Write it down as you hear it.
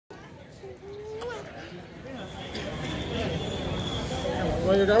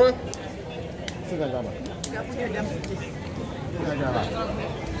want your grandma? Sit down, grandma.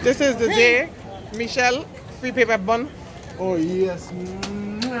 This is the day, Michelle, free paper bun. Oh, yes.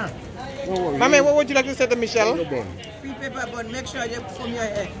 Mommy, what would you like to say to Michelle? Free paper bun, make sure you comb your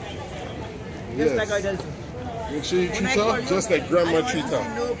hair. Yes. Just like I does. Make sure you treat her just like grandma treat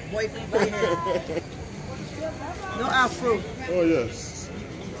her. No boyfriend hair. No afro. Oh, yes.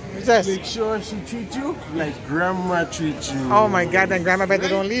 Yes. Make sure she treats you like grandma treats you. Oh my God, then grandma better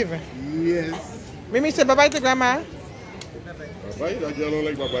don't leave. Yes. Mimi say bye-bye to grandma. Bye-bye? That girl don't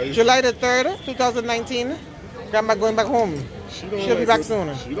like bye-bye. July the 3rd, 2019. Grandma going back home. She'll be back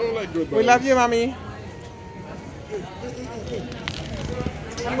soon. She don't like goodbye. We love you, mommy.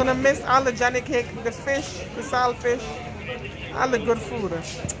 I'm gonna miss all the Johnny cake, the fish, the salt fish, all the good food.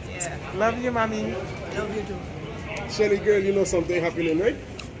 Yeah. Love you, mommy. Love you too. Shelly girl, you know something happening, right?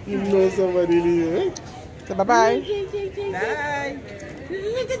 You know somebody leaving, right? So bye-bye. Bye.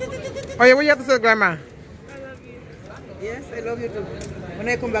 Oh yeah, what you have to say to grandma? Yes, I love you too. When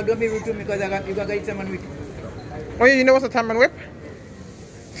I come back, don't be rude to me because you got to eat someone with. Oh yeah, you know what's a tamarind whip?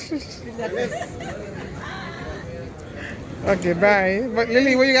 Okay, bye. But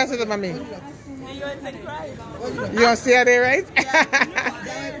Lily, what you guys say to mommy? You gonna see her there, right?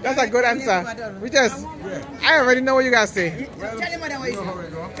 That's a good answer. We just, I already know what you guys say. Tell him what I wish.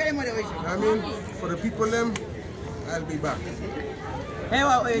 Tell him what I wish. I mean, for the people them, I'll be back. Hey,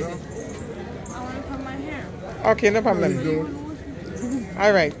 what is it? I want to cut my hair. Okay, no problem.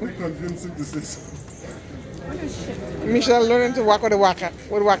 All right. Convincing this is. Michelle learning to walk with a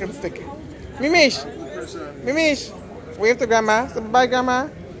walking stick. Mimish, Mimish, wave to grandma. Say bye, grandma.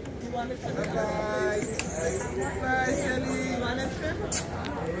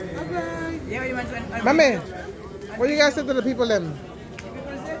 Mommy, what you guys say to the people them?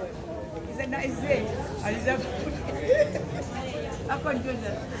 It's a nice day.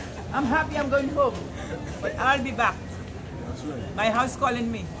 I'm happy I'm going home, but I'll be back. That's right. My house calling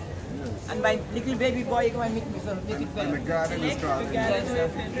me. And my little baby boy is going to meet me, so make it better. And the garden is calling.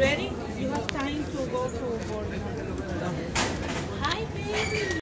 Ready? You have time to go to boarding. Hi, baby.